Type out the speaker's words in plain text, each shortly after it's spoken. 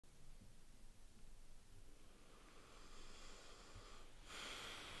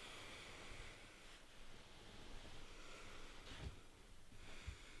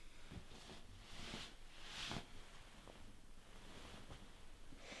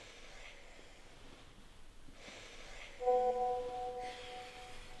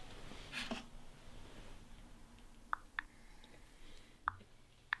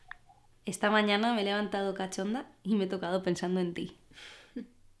Esta mañana me he levantado cachonda y me he tocado pensando en ti.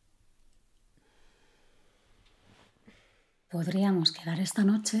 Podríamos quedar esta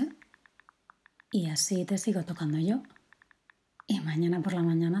noche y así te sigo tocando yo. Y mañana por la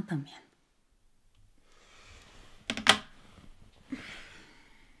mañana también.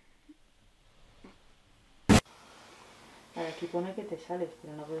 Aquí pone que te sales,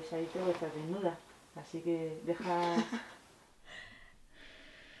 pero no puedes salirte porque estás desnuda. Así que deja...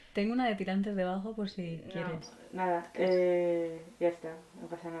 Tengo una de tirantes debajo por si quieres. Nada, ya está, no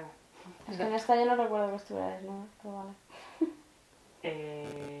pasa nada. Es que en esta yo no recuerdo que estuviera desnuda, pero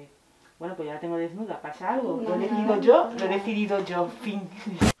vale. Bueno, pues ya la tengo desnuda, ¿pasa algo? No, Lo he decidido yo, fin.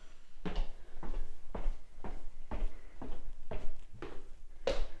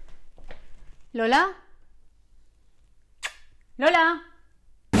 ¿Lola? ¿Lola?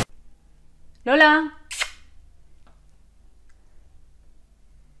 ¿Lola?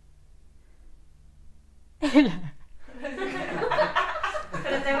 Pero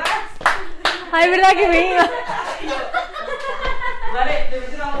te vas. Ay, es verdad que me iba. Vale, le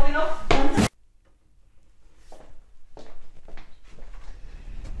meto una bocina.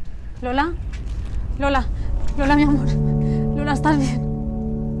 ¿Lola? Lola, Lola, mi amor. Lola, ¿estás bien?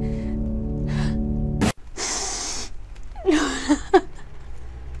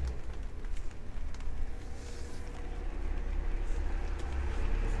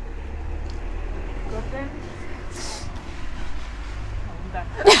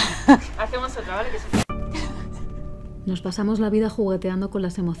 Hacemos otra, ¿vale? Nos pasamos la vida jugueteando con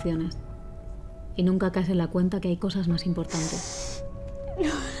las emociones. Y nunca caes en la cuenta que hay cosas más importantes.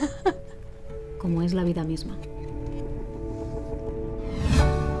 Como es la vida misma.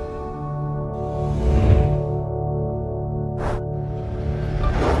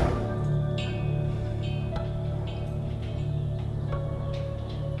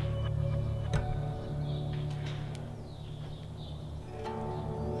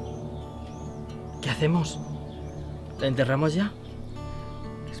 ¿Qué hacemos? ¿La enterramos ya?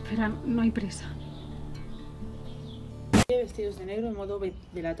 Espera, no hay prisa. Vestidos de negro en modo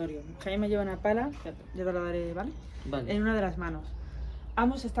velatorio. Jaime lleva una pala, yo te la daré, ¿vale? Vale. En una de las manos.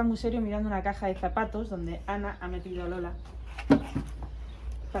 Ambos están muy serios mirando una caja de zapatos donde Ana ha metido a Lola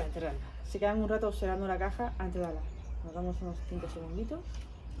para enterrarla. Se quedan un rato observando la caja antes de hablar. Nos damos unos 5 segunditos.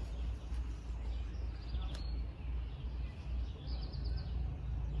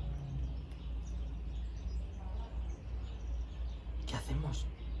 ¿Qué hacemos?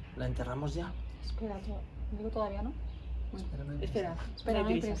 ¿La enterramos ya? Espera, digo todavía no. Espera, Espera, no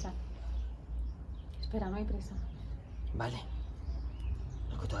hay prisa. Espera, no hay prisa. Vale.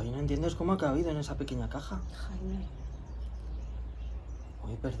 Lo que todavía no entiendo es cómo ha cabido en esa pequeña caja. Jaime.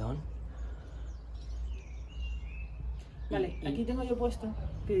 Uy, perdón. Vale, aquí tengo yo puesto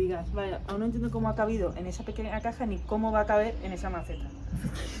que digas, vale, aún no entiendo cómo ha cabido en esa pequeña caja ni cómo va a caber en esa maceta.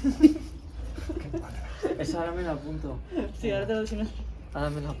 Eso ahora me lo apunto. Sí, ahora te lo decimos. Ahora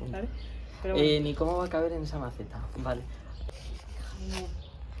me lo apunto. ¿Vale? Pero bueno. Ni cómo va a caber en esa maceta. Vale. Jaime.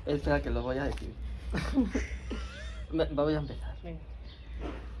 Espera, que lo voy a decir. Voy a empezar. Venga.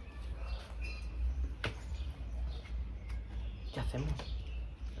 ¿Qué hacemos?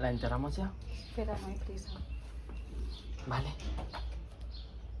 ¿La enterramos ya? Espera, no hay prisa. Vale.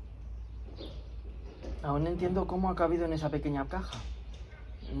 Aún no entiendo cómo ha cabido en esa pequeña caja.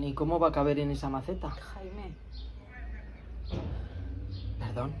 Ni cómo va a caber en esa maceta. Jaime.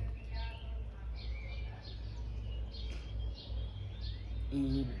 Perdón.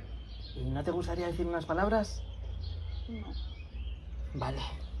 ¿Y no te gustaría decir unas palabras? No. Vale.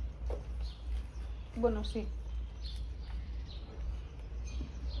 Bueno, sí.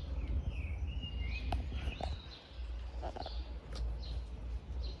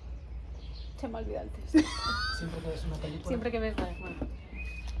 Se me ha olvidado el texto. Siempre que ves una película. Siempre que ves, vale, bueno.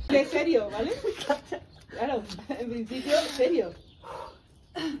 Es serio, ¿vale? Claro, en principio, serio.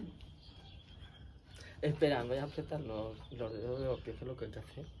 Espera, voy a apretar los dedos de los pies, que es lo que hay que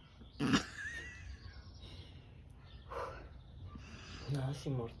hacer. Nada es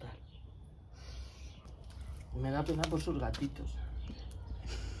inmortal. Me da pena por sus gatitos.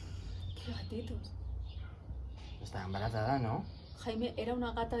 ¿Qué gatitos? Está embarazada, ¿no? Jaime, era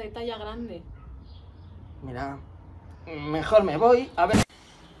una gata de talla grande. Mira, mejor me voy a ver.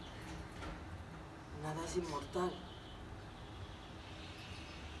 Nada es inmortal.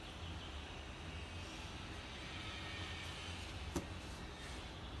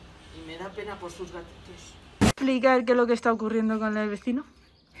 Y me da pena por sus gatitos. ¿Explicar qué es lo que está ocurriendo con el vecino?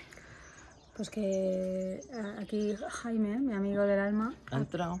 Pues que aquí Jaime, mi amigo del alma, Ha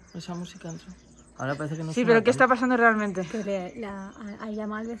entrado, esa música ha entrado. Ahora parece que no Sí, suena pero ¿qué tanto. está pasando realmente? que ha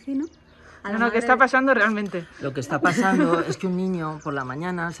llamado al vecino No, no, ¿qué está pasando realmente? Lo que está pasando es que un niño por la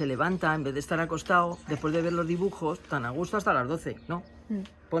mañana se levanta, en vez de estar acostado, después de ver los dibujos, tan a gusto hasta las 12, ¿no?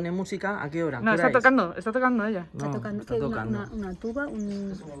 Pone música, ¿a qué hora? No, ¿Qué hora está tocando ella. No, Está tocando, está tocando. una tuba,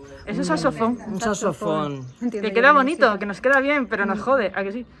 Es un saxofón. Un saxofón. Entiendo Que yo queda la bonito, música. que nos queda bien, pero nos jode, ¿a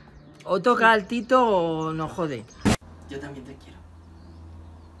que sí? O toca altito o nos jode. Yo también te quiero.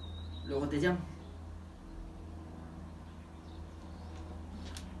 Luego te llamo.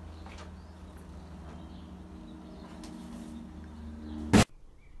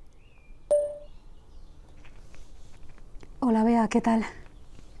 Hola, Bea, ¿qué tal?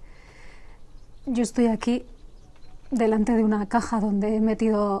 Yo estoy aquí delante de una caja donde he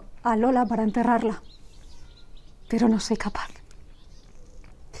metido a Lola para enterrarla, pero no soy capaz.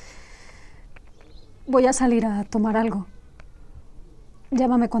 Voy a salir a tomar algo.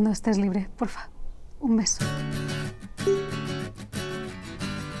 Llámame cuando estés libre, porfa. Un beso.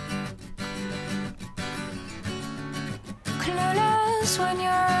 Clueless when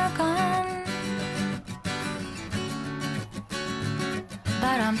you're gone,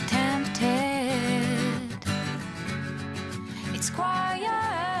 but I'm tempted. It's quiet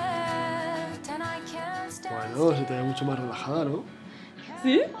and I can't stand. Bueno, se te ve mucho más relajada, ¿no?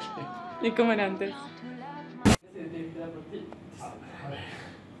 ¿Sí? ¿Y cómo era antes?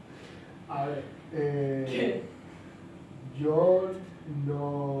 A ver, yo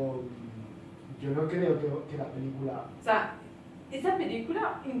no creo que la película... O sea, esa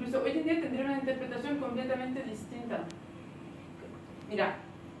película, incluso hoy en día tendría una interpretación completamente distinta. Mira,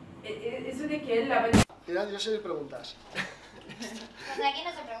 eso de que él la... Mira, yo sé preguntas. Pues aquí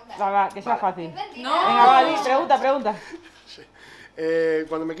no se pregunta. Va, que sea fácil. No. Venga, va, di, pregunta. Sí.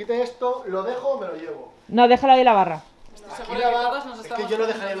 Cuando me quite esto, ¿lo dejo o me lo llevo? No, déjala ahí la barra. Aquí la barra, es que yo no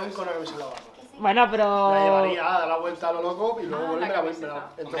dejaría nunca una camisa en la barra. Bueno, pero... La llevaría a dar la vuelta a lo loco y luego volver a entro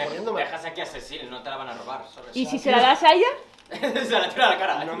poniéndome. Dejas aquí a Cecil, no te la van a robar. ¿Y si se la das a ella? Se la tira a la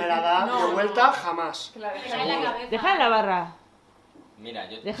cara. No me la da de vuelta jamás. Déjala en la cabeza. Déjala en la barra. Mira,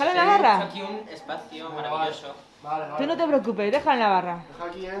 yo Déjala en la barra. he hecho aquí un espacio maravilloso. Vale. Tú no te preocupes, déjala en la barra. Deja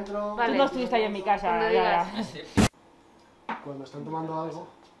aquí, entro. Tú no estuviste ahí en mi casa, ya. Sí. Cuando están tomando algo.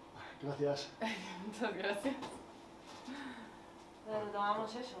 Gracias. Muchas gracias.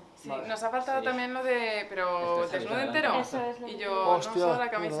 Tomamos eso. Sí, Vale. nos ha faltado también lo de... Pero Esto es desnudo adelante. entero. Eso es lo Y que- yo Hostia, no solo la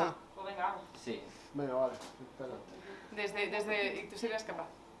 ¿verdad? camisa. Pues venga, vamos. Sí. Venga, vale. Espera. Y tú serías capaz.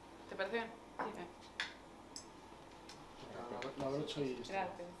 ¿Te parece bien? La brocho y listo.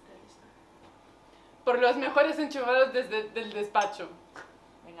 Gracias. Por los mejores enchufados desde el despacho.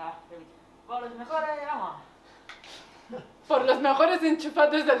 Venga, por los mejores, vamos. Por los mejores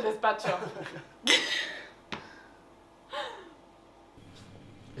enchufados del despacho.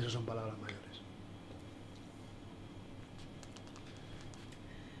 Esas son palabras mayores.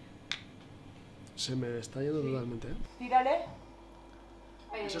 Se me está yendo totalmente, ¿eh? Tírale.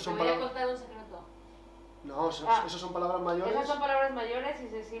 Esas son te voy a palabras... contar un secreto. No, esas son palabras mayores. Esas son palabras mayores y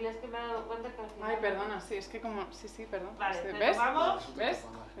Cecilia, es que me he dado cuenta que al final... Ay, perdona, sí, es que como... Sí, perdón. Vale, ¿Ves? retomamos. ¿Ves?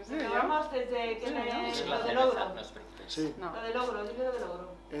 Sí, yo. Vamos desde que Es la lo de cerveza, logro. no os preocupéis. Sí. No. Lo de logro, dile lo de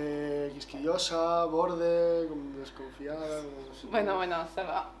logro. Quisquillosa, borde, desconfiada... no sé. Bueno, se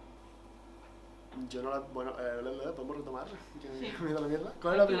va. Yo no la... Bueno, ¿podemos retomar? Que me da la mierda.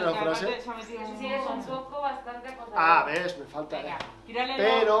 ¿Cuál es la primera frase? Sí, es un poco bastante acosado. Ah, ves, me falta. Venga, Tírale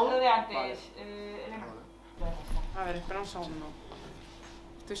Pero... lo de antes. Vale. Elena. A ver, espera un segundo.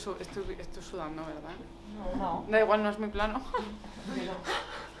 Estoy sudando, ¿verdad? No. Da igual, no es mi plano.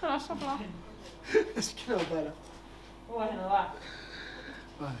 No sopla. Es que no para. Bueno, va.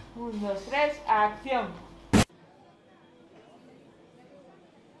 Vale. 1, 2, 3, acción.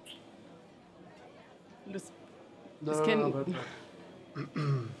 No, Es no, que- no, espera.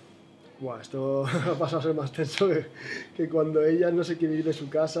 Buah, esto ha pasado a ser más tenso que cuando ella no se quiere ir de su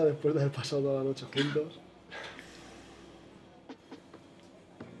casa después de haber pasado toda la noche juntos.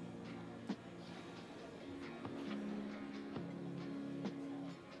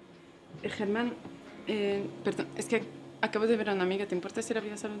 Germán, perdón, es que acabo de ver a una amiga. ¿Te importa si la voy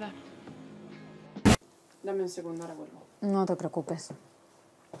a saludar? Dame un segundo, ahora vuelvo. No te preocupes.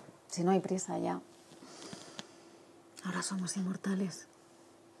 Si no hay prisa ya. Ahora somos inmortales.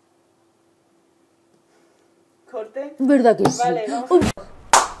 Corte. ¿Verdad que sí? Vale, vamos.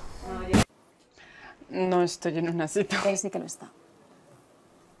 No estoy en una cita. Él sí que lo está.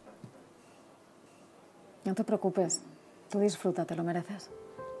 No te preocupes. Tú disfruta, te lo mereces.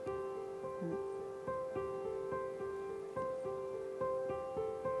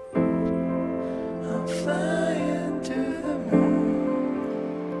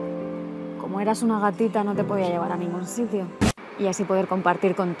 Como eras una gatita, no te podía llevar a ningún sitio. y así poder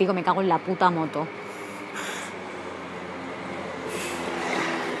compartir contigo. Me cago en la puta moto.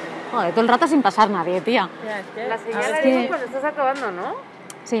 Joder, todo el rato sin pasar nadie, tía. Ya, es que La señal es es que- cuando estás acabando, ¿no?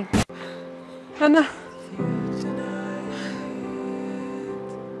 Sí. Anda.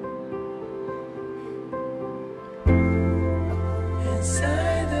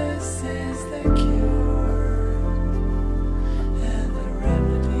 Inside us is the cure.